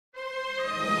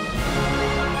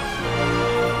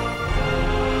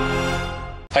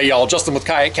Hey y'all, Justin with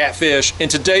Kayak Catfish. In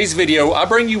today's video, I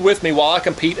bring you with me while I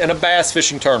compete in a bass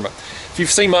fishing tournament. If you've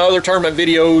seen my other tournament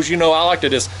videos, you know I like to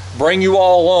just bring you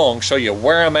all along, show you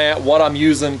where I'm at, what I'm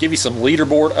using, give you some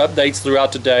leaderboard updates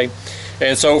throughout the day.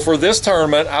 And so for this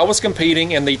tournament, I was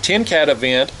competing in the 10 Cat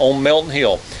event on Melton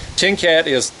Hill. 10 Cat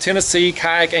is Tennessee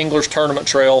Kayak Anglers Tournament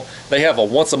Trail. They have a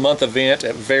once-a-month event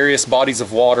at various bodies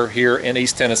of water here in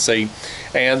East Tennessee.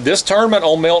 And this tournament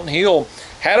on Melton Hill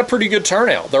had a pretty good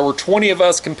turnout. There were 20 of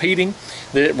us competing.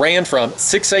 That ran from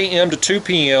 6 a.m. to 2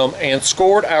 p.m. and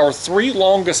scored our 3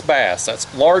 longest bass. That's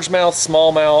largemouth,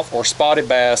 smallmouth, or spotted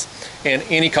bass in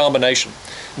any combination.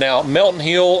 Now, Melton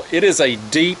Hill, it is a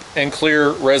deep and clear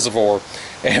reservoir.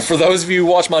 And for those of you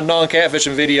who watch my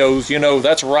non-catfishing videos, you know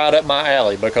that's right up my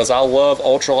alley because I love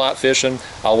ultralight fishing.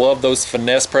 I love those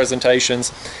finesse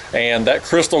presentations. And that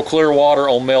crystal clear water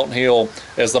on Melton Hill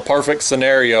is the perfect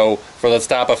scenario for the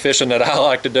type of fishing that I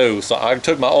like to do. So I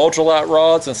took my ultralight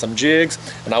rods and some jigs,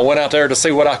 and I went out there to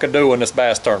see what I could do in this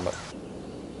bass tournament.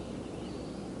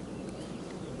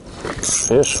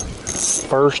 Fish,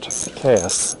 first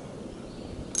cast.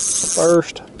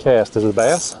 First cast. Is it a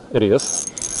bass? It is.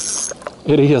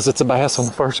 It is. It's a bass on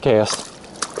the first cast.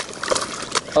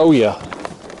 Oh yeah.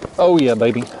 Oh yeah,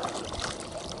 baby.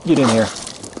 Get in here.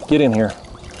 Get in here.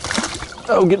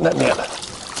 Oh, get in that net.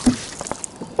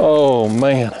 Oh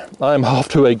man, I'm off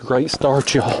to a great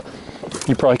start, y'all.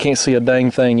 You probably can't see a dang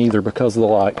thing either because of the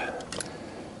light.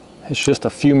 It's just a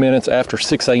few minutes after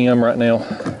 6 a.m. right now.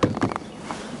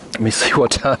 Let me see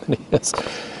what time it is.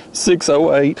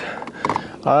 6:08.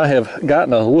 I have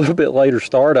gotten a little bit later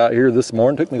start out here this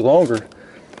morning. It took me longer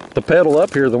to pedal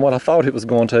up here than what I thought it was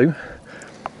going to.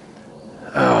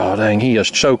 Oh dang, he has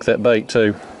choked that bait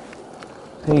too.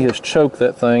 He has choked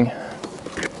that thing.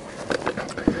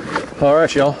 All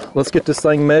right, y'all, let's get this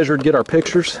thing measured, get our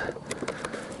pictures,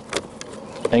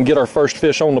 and get our first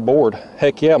fish on the board.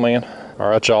 Heck yeah, man. All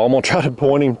right, y'all, I'm gonna try to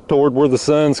point him toward where the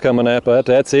sun's coming at, but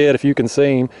that's it, if you can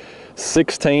see him.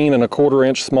 16¼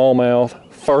 inch smallmouth.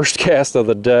 First cast of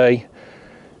the day.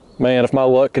 Man, if my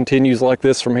luck continues like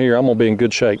this from here, I'm gonna be in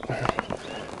good shape.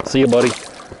 See you, buddy.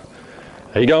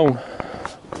 There you go.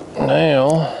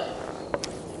 Now,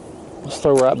 let's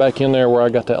throw right back in there where I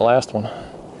got that last one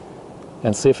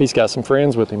and see if he's got some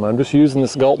friends with him. I'm just using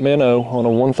this Gulp minnow on a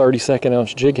 1/32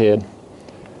 ounce jig head.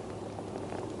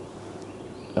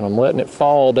 And I'm letting it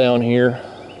fall down here.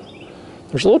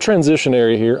 There's a little transition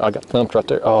area here. I got thumped right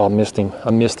there. Oh, I missed him.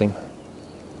 I missed him.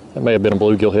 That may have been a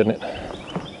bluegill hitting it.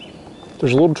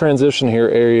 There's a little transition here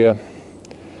area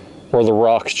where the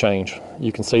rocks change.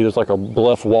 You can see there's like a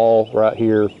bluff wall right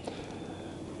here.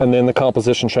 And then the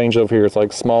composition change over here. It's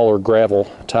like smaller gravel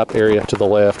type area to the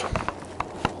left.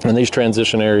 And these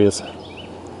transition areas,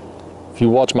 if you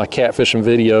watch my catfishing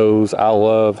videos, I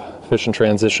love fishing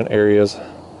transition areas.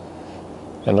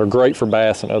 And they're great for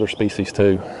bass and other species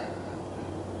too.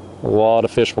 A lot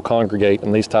of fish will congregate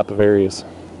in these type of areas.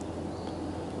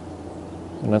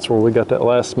 And that's where we got that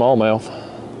last smallmouth.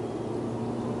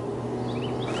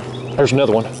 There's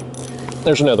another one.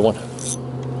 There's another one.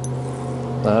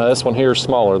 This one here is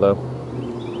smaller though.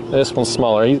 This one's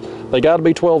smaller. They got to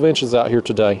be 12 inches out here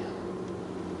today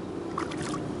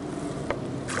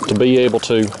to be able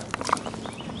to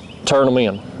turn them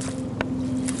in.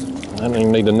 I don't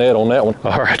even need a net on that one.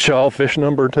 All right, y'all, fish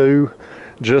number 2.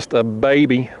 Just a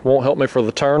baby. Won't help me for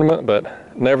the tournament,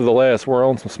 but nevertheless, we're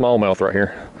on some smallmouth right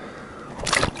here.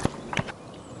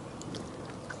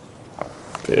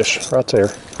 Fish right there.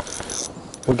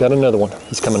 We got another one.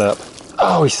 He's coming up.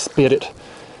 Oh, he spit it.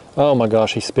 Oh my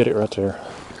gosh, he spit it right there.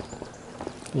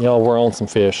 Y'all, we're on some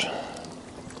fish.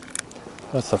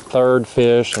 That's the 3rd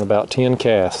fish in about 10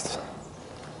 casts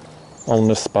on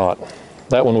this spot.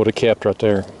 That one would have kept right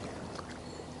there.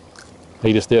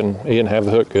 He just didn't. He didn't have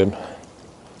the hook good.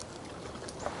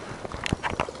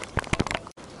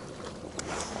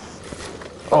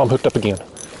 Oh, I'm hooked up again.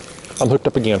 I'm hooked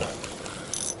up again.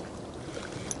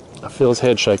 I feel his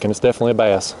head shaking. It's definitely a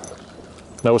bass.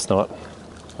 No, it's not.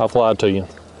 I've lied to you.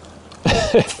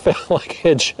 It felt like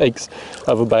head shakes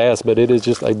of a bass, but it is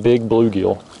just a big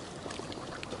bluegill.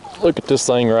 Look at this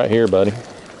thing right here, buddy.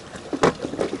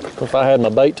 If I had my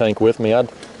bait tank with me, I'd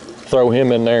throw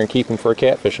him in there and keep him for a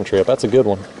catfishing trip. That's a good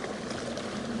one.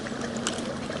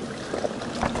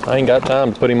 I ain't got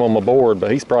time to put him on my board,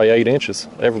 but he's probably 8 inches,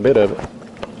 every bit of it.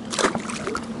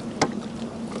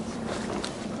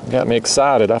 Got me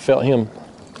excited. I felt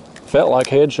like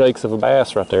head shakes of a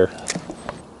bass right there.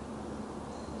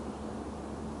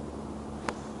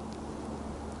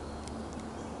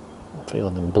 I'm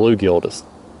feeling them bluegill just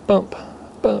bump,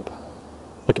 bump.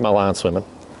 Look at my line swimming.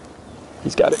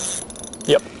 He's got it.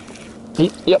 Yep.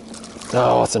 Yep.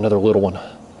 Oh, it's another little one.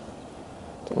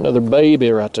 Another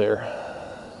baby right there.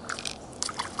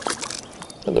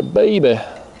 Another baby.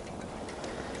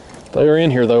 They're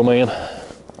in here though, man.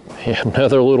 Yeah,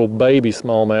 another little baby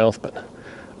smallmouth, but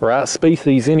right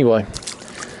species anyway.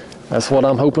 That's what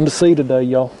I'm hoping to see today,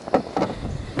 y'all.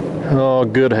 Oh,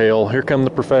 good hell. Here come the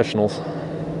professionals.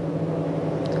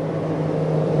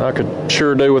 I could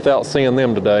sure do without seeing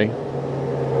them today.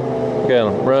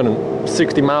 Got them running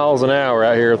 60 miles an hour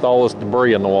out here with all this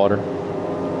debris in the water.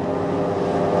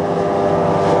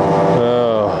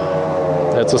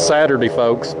 Oh, it's a Saturday,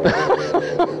 folks.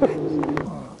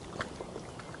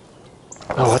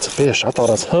 Oh, that's a fish. I thought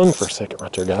I was hung for a second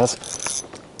right there, guys.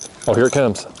 Oh, here it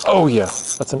comes. Oh, yeah.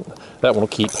 That one will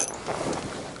keep.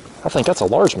 I think that's a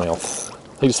largemouth.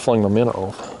 He just flung my minnow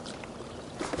off.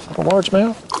 Is that a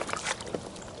largemouth?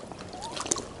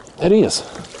 It is.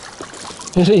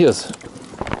 It is.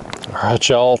 All right,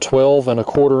 y'all. 12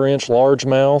 1/4 inch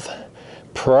largemouth.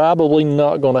 Probably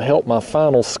not going to help my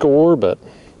final score, but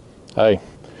hey,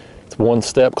 it's one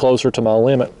step closer to my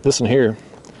limit. Listen here.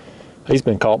 He's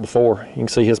been caught before. You can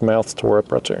see his mouth's tore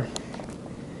up right there.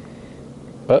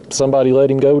 But somebody let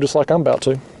him go just like I'm about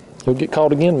to. He'll get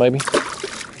caught again, maybe.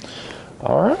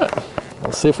 All right.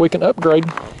 Let's see if we can upgrade.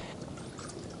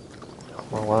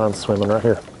 My line's swimming right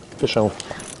here. Fish on.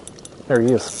 There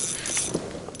he is.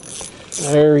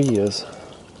 There he is.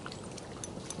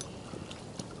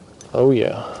 Oh,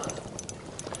 yeah.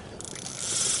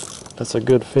 That's a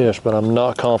good fish, but I'm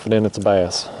not confident it's a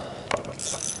bass.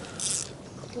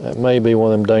 It may be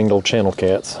one of them danged old channel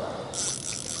cats.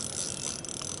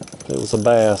 If it was a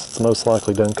bass, it's most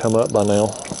likely done come up by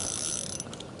now.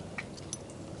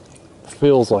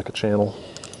 Feels like a channel.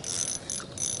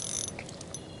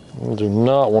 I do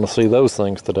not want to see those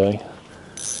things today.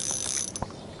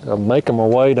 I'm making my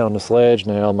way down this ledge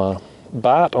now. My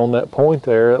bite on that point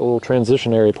there, that little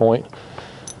transitionary point,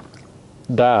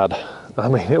 died. I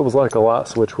mean, it was like a light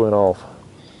switch went off.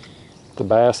 The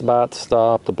bass bite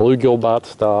stopped, the bluegill bite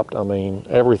stopped. I mean,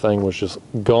 everything was just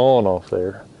gone off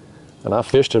there. And I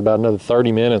fished it about another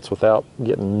 30 minutes without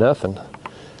getting nothing.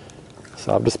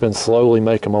 So I've just been slowly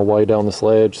making my way down this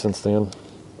ledge since then.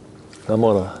 I'm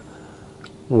gonna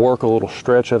work a little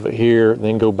stretch of it here,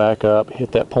 then go back up,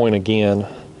 hit that point again,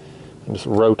 and just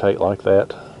rotate like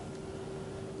that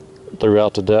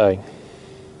throughout the day.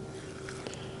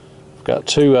 I've got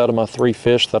 2 out of my 3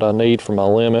 fish that I need for my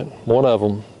limit. One of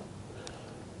them,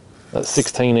 that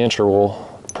 16-incher,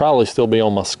 will probably still be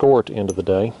on my score at the end of the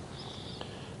day.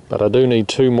 But I do need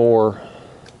 2 more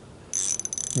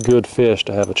good fish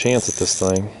to have a chance at this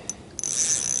thing.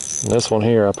 And this one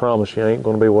here, I promise you, ain't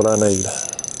going to be what I need.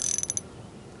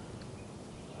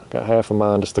 I got half of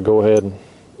mine just to go ahead and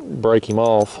break him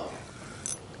off.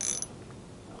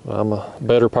 I'm a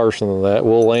better person than that.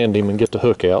 We'll land him and get the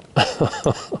hook out.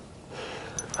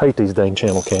 Hate these dang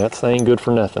channel cats. They ain't good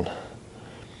for nothing.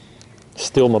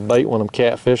 Steal my bait when I'm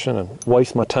catfishing and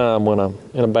waste my time when I'm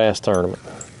in a bass tournament.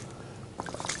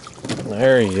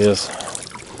 There he is.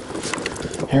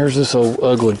 Here's this old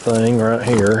ugly thing right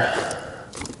here.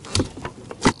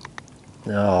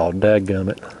 Oh,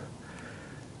 dadgummit.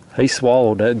 He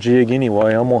swallowed that jig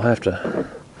anyway. I'm gonna have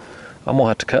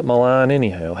to cut my line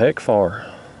anyhow. Heck far.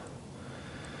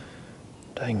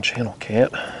 Dang channel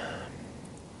cat.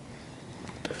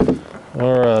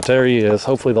 Alright, there he is.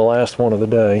 Hopefully the last one of the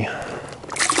day.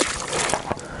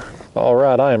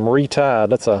 Alright, I am retied.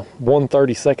 That's a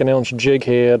 1/32 ounce jig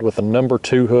head with a number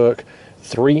 2 hook,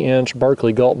 3-inch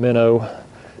Berkeley Gulp minnow.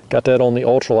 Got that on the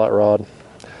ultralight rod.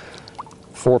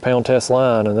 4-pound test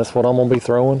line, and that's what I'm going to be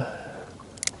throwing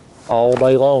all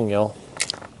day long, y'all.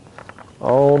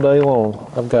 All day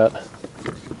long. I've got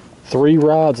 3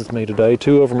 rods with me today.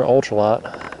 2 of them are ultralight.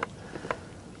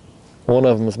 One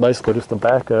of them is basically just a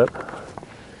backup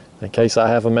in case I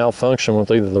have a malfunction with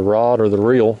either the rod or the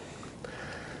reel.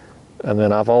 And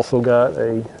then I've also got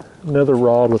another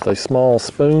rod with a small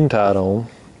spoon tied on,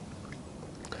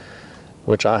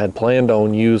 which I had planned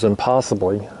on using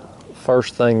possibly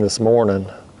first thing this morning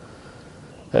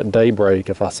at daybreak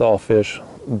if I saw a fish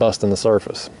busting the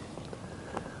surface.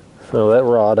 So that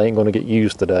rod ain't going to get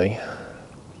used today.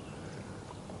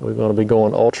 We're going to be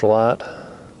going ultralight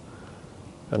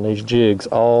and these jigs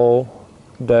all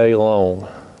day long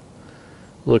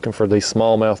looking for these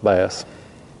smallmouth bass.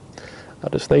 I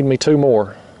just need me 2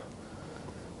 more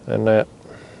in that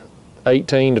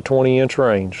 18 to 20-inch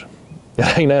range.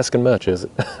 It ain't asking much, is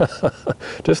it?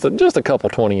 just a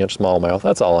couple 20-inch smallmouth.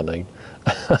 That's all I need.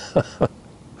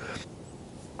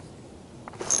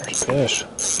 There's a fish.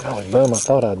 Golly bum, I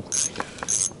thought I'd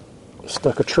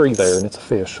stuck a tree there and it's a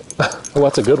fish. Oh,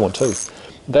 that's a good one too.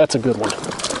 That's a good one.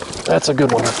 That's a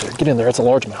good one right there. Get in there. That's a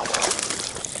largemouth.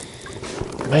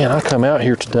 Man, I come out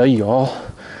here today, y'all,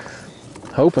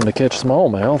 hoping to catch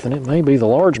smallmouth, and it may be the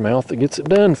largemouth that gets it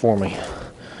done for me.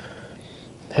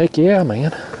 Heck yeah,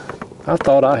 man. I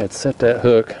thought I had set that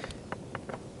hook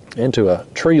into a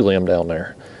tree limb down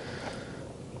there,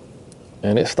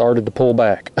 and it started to pull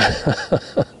back.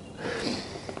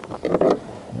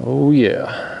 Oh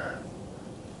yeah.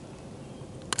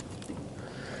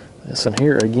 This one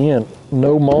here, again,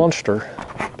 no monster,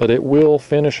 but it will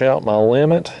finish out my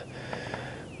limit,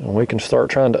 and we can start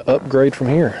trying to upgrade from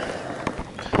here.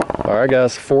 All right,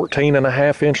 guys,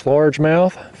 14.5-inch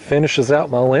largemouth finishes out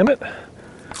my limit.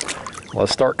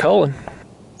 Let's start culling.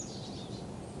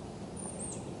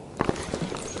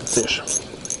 Fish.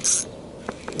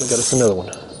 We got us another one.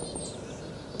 I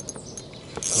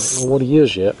don't know what he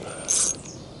is yet.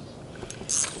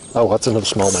 Oh, that's another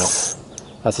smallmouth.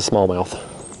 That's a smallmouth.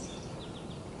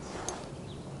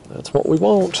 That's what we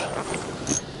want.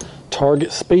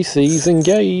 Target species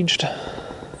engaged. I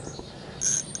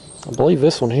believe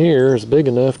this one here is big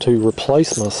enough to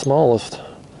replace my smallest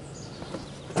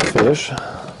fish.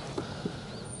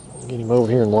 Get him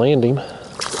over here and land him.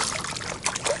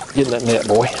 Get in that net,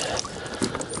 boy.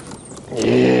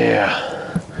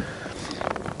 Yeah.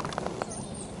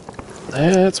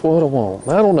 That's what I want.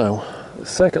 I don't know.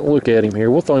 Second look at him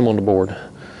here. We'll throw him on the board.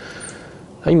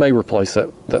 He may replace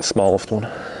that smallest one.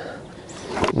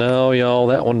 No, y'all,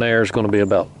 that one there is going to be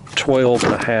about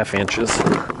 12.5 inches.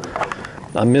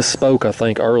 I misspoke, I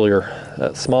think, earlier.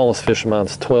 That smallest fish of mine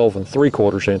is 12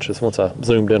 3/4 inches once I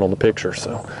zoomed in on the picture.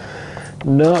 So,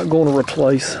 not going to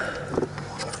replace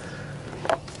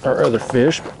our other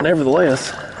fish. But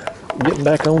nevertheless, getting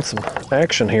back on some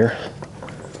action here.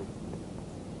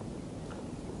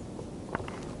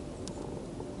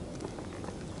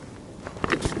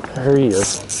 There he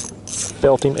is.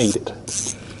 Felt him eat it.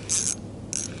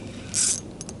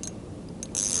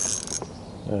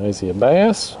 Is he a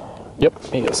bass? Yep,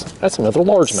 he is. That's another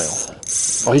largemouth.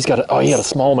 Oh, he had a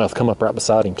smallmouth come up right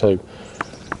beside him too.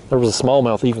 There was a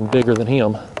smallmouth even bigger than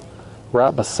him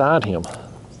right beside him.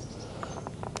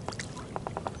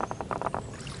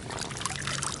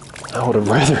 I would have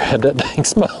rather had that dang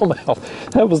smallmouth.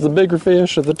 That was the bigger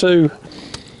fish of the two.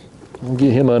 We'll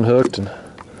get him unhooked and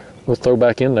we'll throw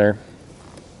back in there.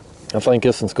 I think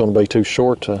this one's going to be too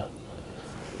short to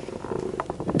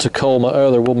cull my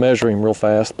other. We'll measure him real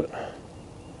fast, but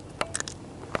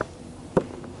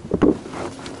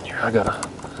here I gotta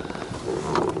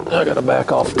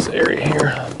back off this area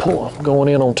here. I'm going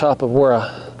in on top of where I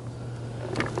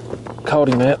caught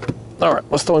him at. All right,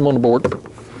 let's throw him on the board.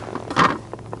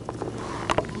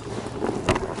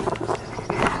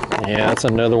 Yeah, that's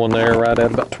another one there right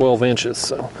at about 12 inches,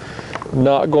 so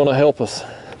not going to help us.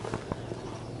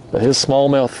 But his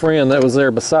smallmouth friend that was there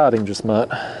beside him just might.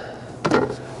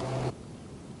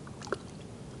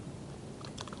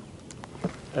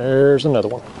 There's another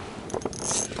one.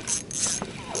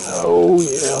 Oh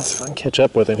yeah, let's see if I can catch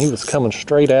up with him. He was coming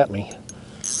straight at me.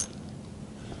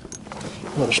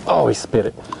 Oh, he spit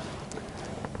it.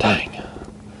 Dang.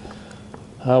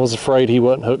 I was afraid he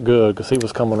wasn't hooked good because he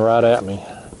was coming right at me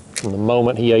from the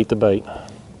moment he ate the bait.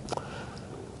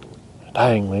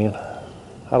 Dang, man.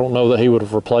 I don't know that he would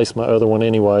have replaced my other one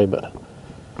anyway, but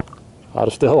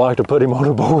I'd still like to put him on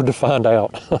the board to find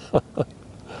out.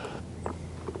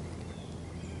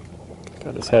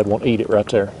 I just had one eat it right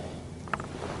there.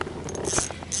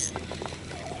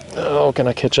 Oh, can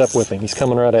I catch up with him? He's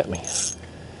coming right at me. It's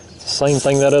the same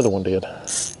thing that other one did.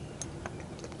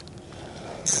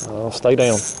 Oh, stay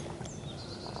down.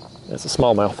 It's a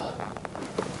smallmouth.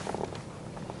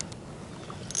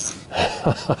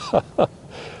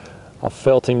 I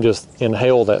felt him just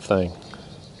inhale that thing.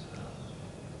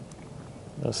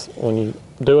 When you're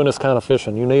doing this kind of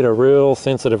fishing, you need a real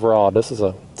sensitive rod. This is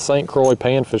a St. Croix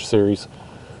Panfish Series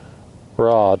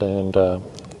rod, and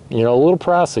you know, a little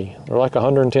pricey. They're like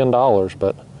 $110,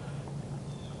 but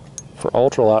for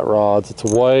ultralight rods, it's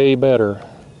way better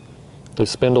to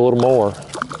spend a little more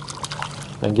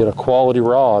and get a quality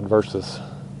rod versus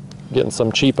getting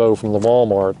some cheapo from the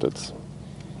Walmart that's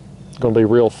going to be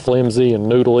real flimsy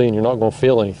and noodly and you're not going to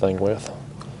feel anything with.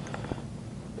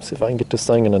 Let's see if I can get this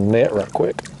thing in a net right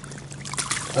quick.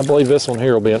 I believe this one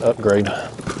here will be an upgrade.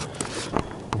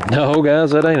 No,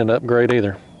 guys, that ain't an upgrade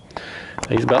either.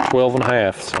 He's about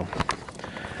 12.5, so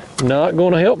not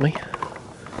going to help me.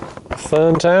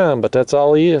 Fun time, but that's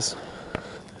all he is.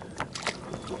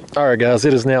 All right, guys,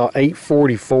 it is now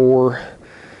 8:44.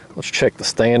 Let's check the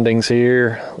standings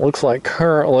here. Looks like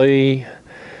currently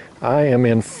I am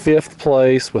in 5th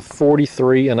place with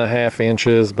 43.5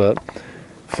 inches, but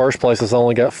first place has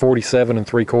only got 47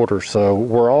 3/4, so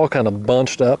we're all kind of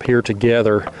bunched up here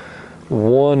together.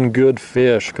 One good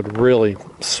fish could really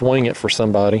swing it for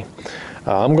somebody.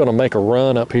 I'm going to make a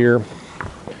run up here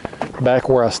back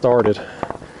where I started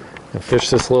and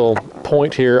fish this little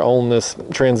point here on this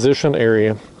transition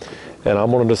area, and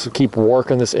I'm going to just keep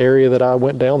working this area that I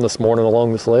went down this morning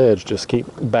along this ledge. Just keep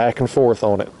back and forth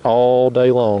on it all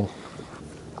day long.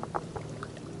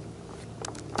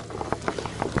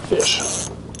 Fish.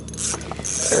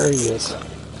 There he is.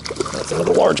 That's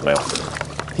another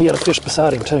largemouth. He had a fish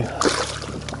beside him too.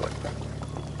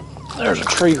 There's a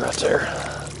tree right there.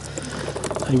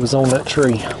 He was on that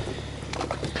tree.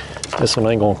 This one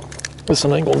ain't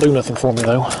gonna do nothing for me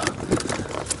though.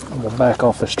 I'm gonna back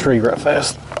off this tree right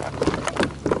fast.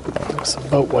 Some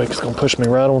boat wake's gonna push me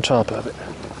right on top of it.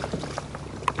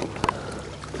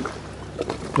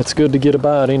 It's good to get a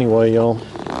bite anyway, y'all.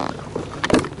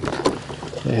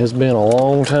 It has been a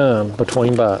long time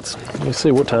between bites. Let me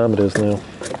see what time it is now.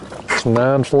 It's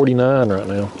 9:49 right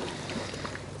now.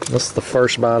 This is the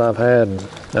first bite I've had in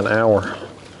an hour.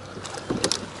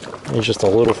 It's just a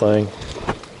little thing.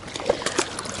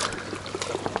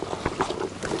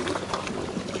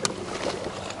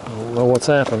 I don't know what's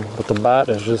happened, but the bite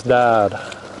has just died.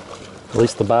 At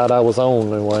least the bite I was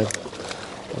on anyway.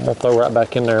 I'm gonna throw right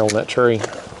back in there on that tree.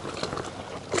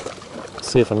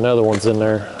 See if another one's in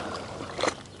there.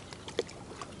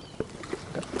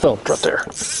 Thumped right there.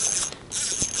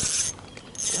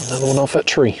 Another one off that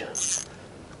tree.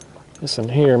 This in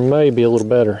here may be a little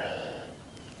better.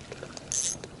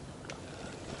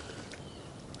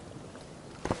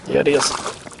 Yeah, it is.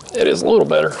 It is a little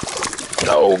better.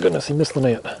 Oh goodness, he missed the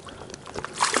net.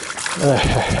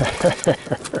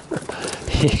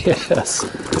 Yes.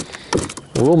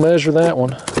 We'll measure that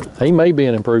one. He may be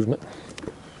an improvement.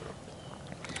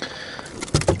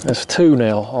 That's two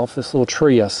now off this little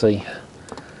tree I see.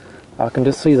 I can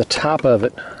just see the top of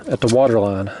it at the water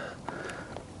line.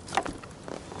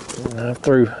 And I've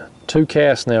threw 2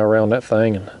 casts now around that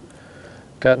thing and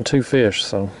gotten 2 fish,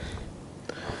 so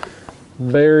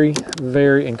very,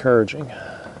 very encouraging.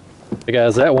 Hey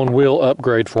guys, that one will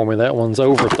upgrade for me. That one's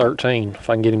over 13 if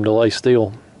I can get him to lay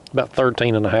still. About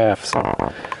 13 and a half, so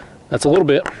that's a little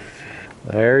bit.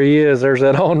 There he is. There's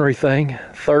that ornery thing.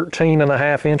 13 and a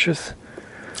half inches.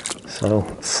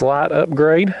 So slight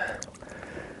upgrade.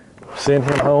 Send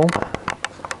him home.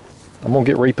 I'm gonna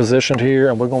get repositioned here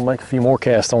and we're gonna make a few more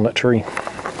casts on that tree.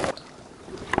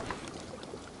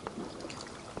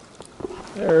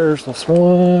 There's this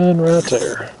one right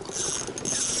there.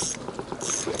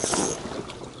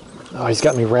 Oh, he's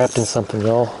got me wrapped in something,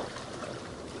 y'all.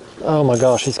 Oh my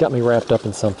gosh, he's got me wrapped up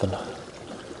in something.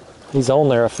 He's on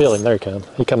there, I feel him. There he comes.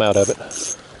 He come out of it.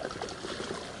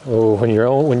 Oh,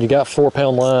 when you got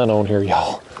 4-pound line on here,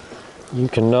 y'all, you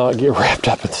cannot get wrapped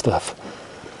up in stuff.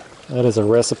 That is a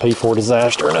recipe for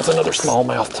disaster, and that's another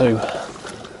smallmouth too.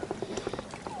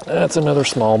 That's another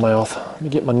smallmouth. Let me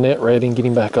get my net ready and get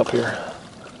him back up here.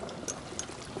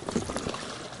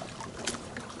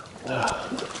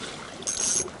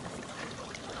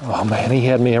 Oh man, he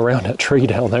had me around that tree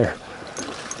down there.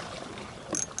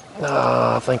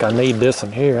 I think I need this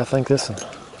one here. I think this one.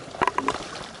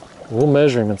 We'll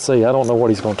measure him and see. I don't know what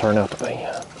he's going to turn out to be.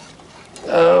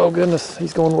 Oh goodness,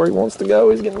 he's going where he wants to go.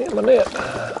 He's getting in my net.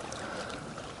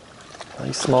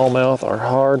 These smallmouth are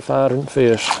hard fighting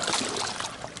fish.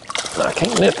 I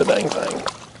can't net the dang thing.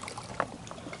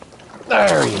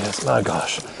 There he is, my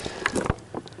gosh.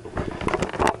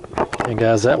 Hey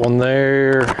guys, that one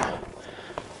there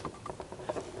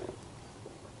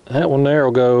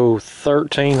will go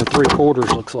 13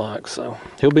 3/4 looks like, so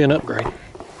he'll be an upgrade.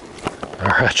 All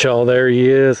right, y'all, there he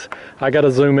is. I got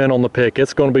to zoom in on the pick.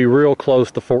 It's going to be real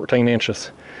close to 14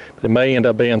 inches. But it may end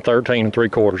up being 13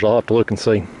 3/4. I'll have to look and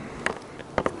see.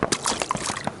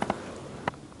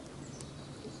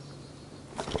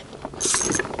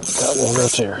 Got one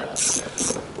right there.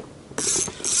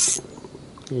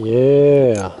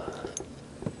 Yeah.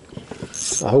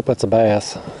 I hope that's a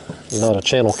bass, not a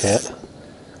channel cat.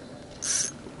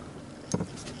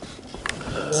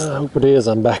 I hope it is.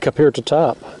 I'm back up here at the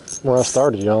top where I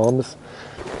started, y'all. I'm just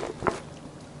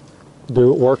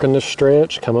working this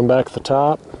stretch, coming back at the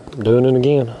top, doing it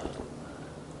again.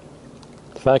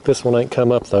 The fact this one ain't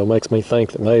come up though makes me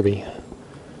think that maybe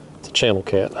it's a channel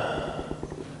cat.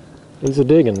 He's a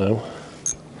digging though.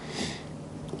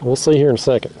 We'll see here in a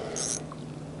second.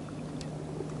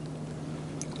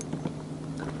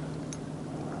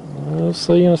 We'll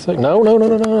see in a second. No,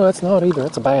 that's not either.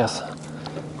 That's a bass.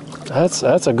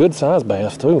 That's a good size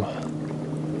bass too.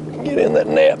 Get in that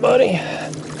net, buddy.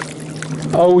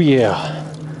 Oh yeah.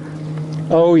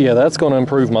 Oh yeah, that's going to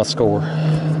improve my score.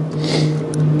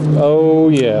 Oh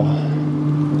yeah.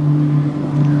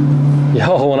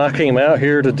 Y'all, when I came out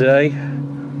here today,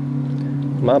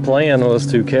 my plan was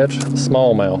to catch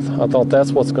smallmouth. I thought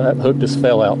that's what's that hook just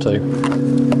fell out to.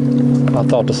 I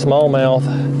thought the smallmouth,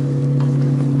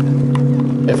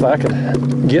 if I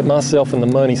could get myself in the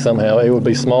money somehow, it would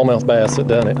be smallmouth bass that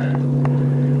done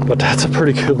it. But that's a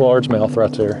pretty good largemouth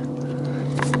right there.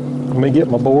 Let me get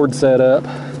my board set up.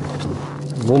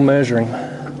 We'll measure him.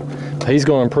 He's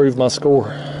going to improve my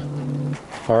score.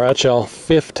 All right, y'all,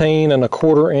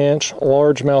 15¼ inch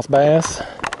largemouth bass.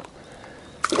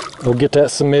 We'll get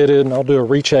that submitted and I'll do a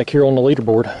recheck here on the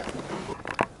leaderboard.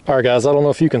 All right, guys, I don't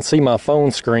know if you can see my phone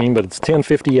screen, but it's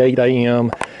 10:58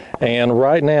 a.m. And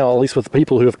right now, at least with the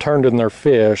people who have turned in their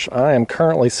fish, I am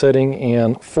currently sitting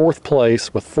in 4th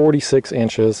place with 46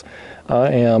 inches. I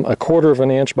am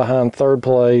 1/4 inch behind 3rd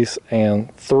place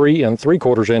and 3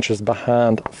 3/4 inches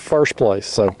behind 1st place.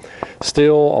 So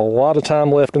still a lot of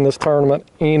time left in this tournament.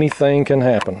 Anything can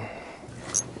happen.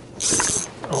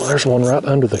 Oh, there's one right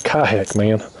under the kayak,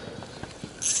 man.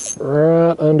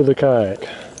 Right under the kayak.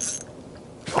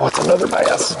 Oh, it's another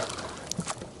bass.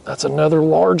 That's another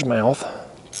largemouth.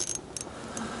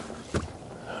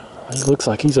 He looks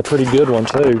like he's a pretty good one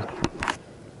too.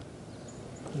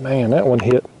 Man, that one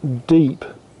hit deep.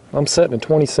 I'm sitting at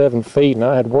 27 feet and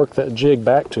I had worked that jig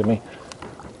back to me.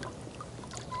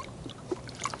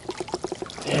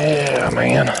 Yeah,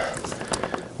 man.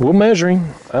 We'll measure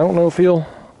him. I don't know if he'll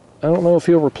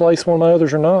replace one of my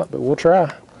others or not, but we'll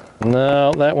try.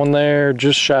 No, that one there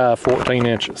just shy of 14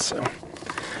 inches. So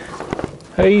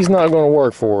he's not going to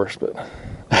work for us, but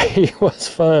he was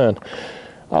fun.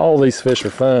 All these fish are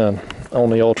fun on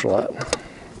the ultralight.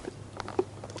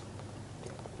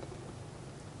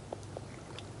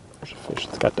 There's a fish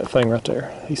that's got that thing right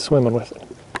there. He's swimming with it.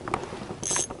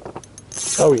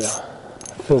 Oh yeah,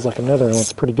 feels like another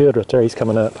one's pretty good right there. He's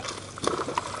coming up.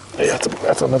 Yeah,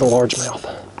 that's another largemouth.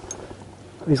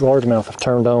 These largemouth have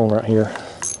turned on right here.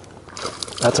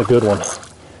 That's a good one.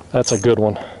 That's a good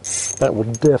one. That will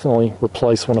definitely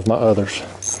replace one of my others.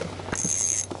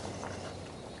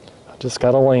 I just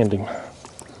gotta land him.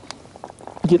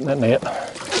 Get in that net.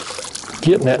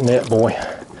 Get in that net, boy.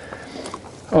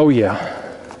 Oh yeah.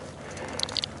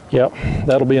 Yep,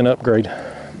 that'll be an upgrade.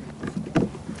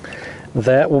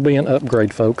 That will be an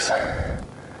upgrade, folks.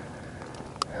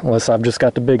 Unless I've just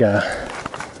got the big eye.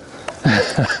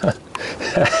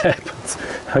 That happens.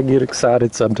 I get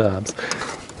excited sometimes.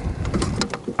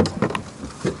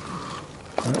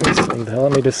 Let's see,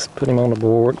 let me just put him on the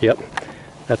board. Yep,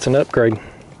 that's an upgrade.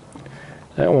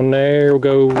 That one there will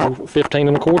go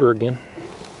 15¼ again.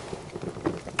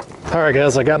 Alright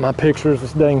guys, I got my pictures.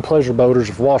 This dang pleasure boaters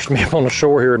have washed me up on the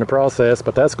shore here in the process,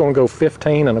 but that's going to go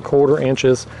 15¼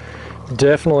 inches.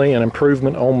 Definitely an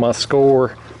improvement on my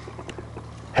score.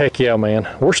 Heck yeah, man.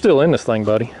 We're still in this thing,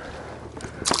 buddy.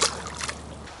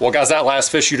 Well guys, that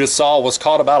last fish you just saw was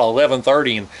caught about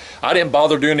 11:30, and I didn't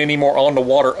bother doing any more on the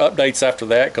water updates after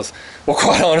that because, well,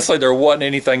 quite honestly, there wasn't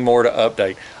anything more to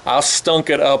update. I stunk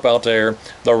it up out there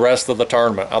the rest of the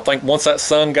tournament. I think once that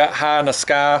sun got high in the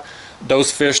sky,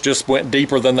 those fish just went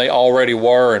deeper than they already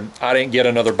were, and I didn't get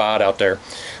another bite out there.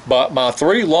 But my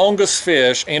 3 longest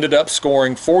fish ended up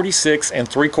scoring 46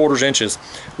 3/4 inches,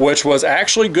 which was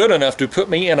actually good enough to put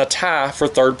me in a tie for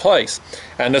 3rd place.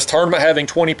 And this tournament having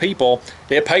 20 people,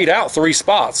 it paid out 3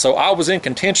 spots, so I was in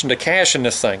contention to cash in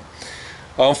this thing.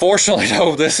 Unfortunately,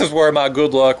 though, this is where my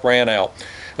good luck ran out.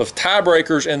 The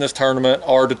tiebreakers in this tournament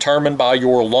are determined by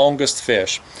your longest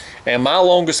fish. And my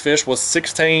longest fish was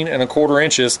 16 1/4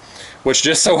 inches, which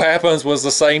just so happens was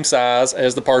the same size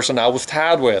as the person I was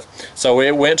tied with. So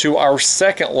it went to our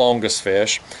 2nd longest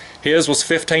fish. His was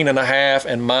 15 1/2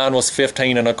 and mine was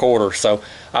 15 1/4. So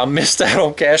I missed out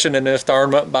on cashing in this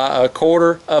tournament by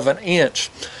 1/4 inch.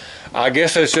 I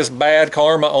guess it's just bad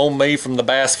karma on me from the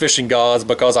bass fishing gods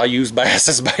because I use bass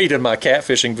as bait in my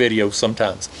catfishing videos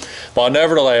sometimes. But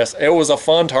nevertheless, it was a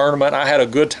fun tournament. I had a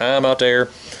good time out there.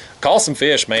 Caught some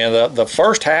fish, man. The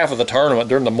first half of the tournament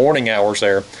during the morning hours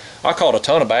there, I caught a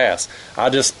ton of bass. I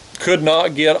just could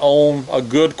not get on a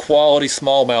good quality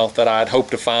smallmouth that I'd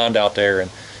hoped to find out there. And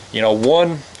you know,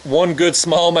 one good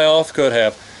smallmouth could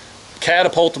have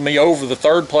catapulted me over the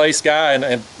 3rd place guy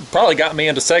and probably got me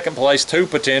into 2nd place too,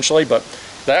 potentially. But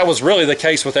that was really the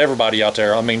case with everybody out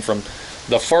there. I mean, from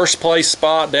the 1st place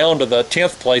spot down to the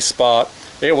 10th place spot,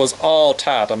 it was all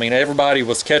tight. I mean, everybody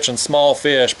was catching small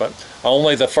fish, but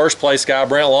only the first place guy,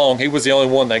 Brent Long, he was the only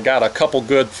one that got a couple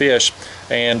good fish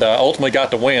and ultimately got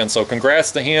the win. So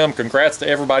congrats to him, congrats to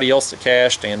everybody else that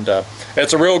cashed, and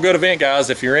it's a real good event, guys.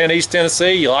 If you're in East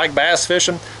Tennessee, you like bass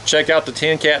fishing, check out the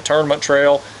Tin Cat Tournament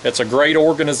Trail. It's a great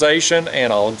organization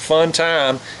and a fun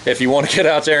time if you want to get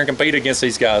out there and compete against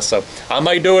these guys. So I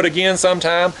may do it again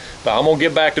sometime, but I'm going to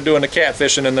get back to doing the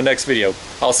catfishing in the next video.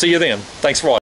 I'll see you then. Thanks for watching.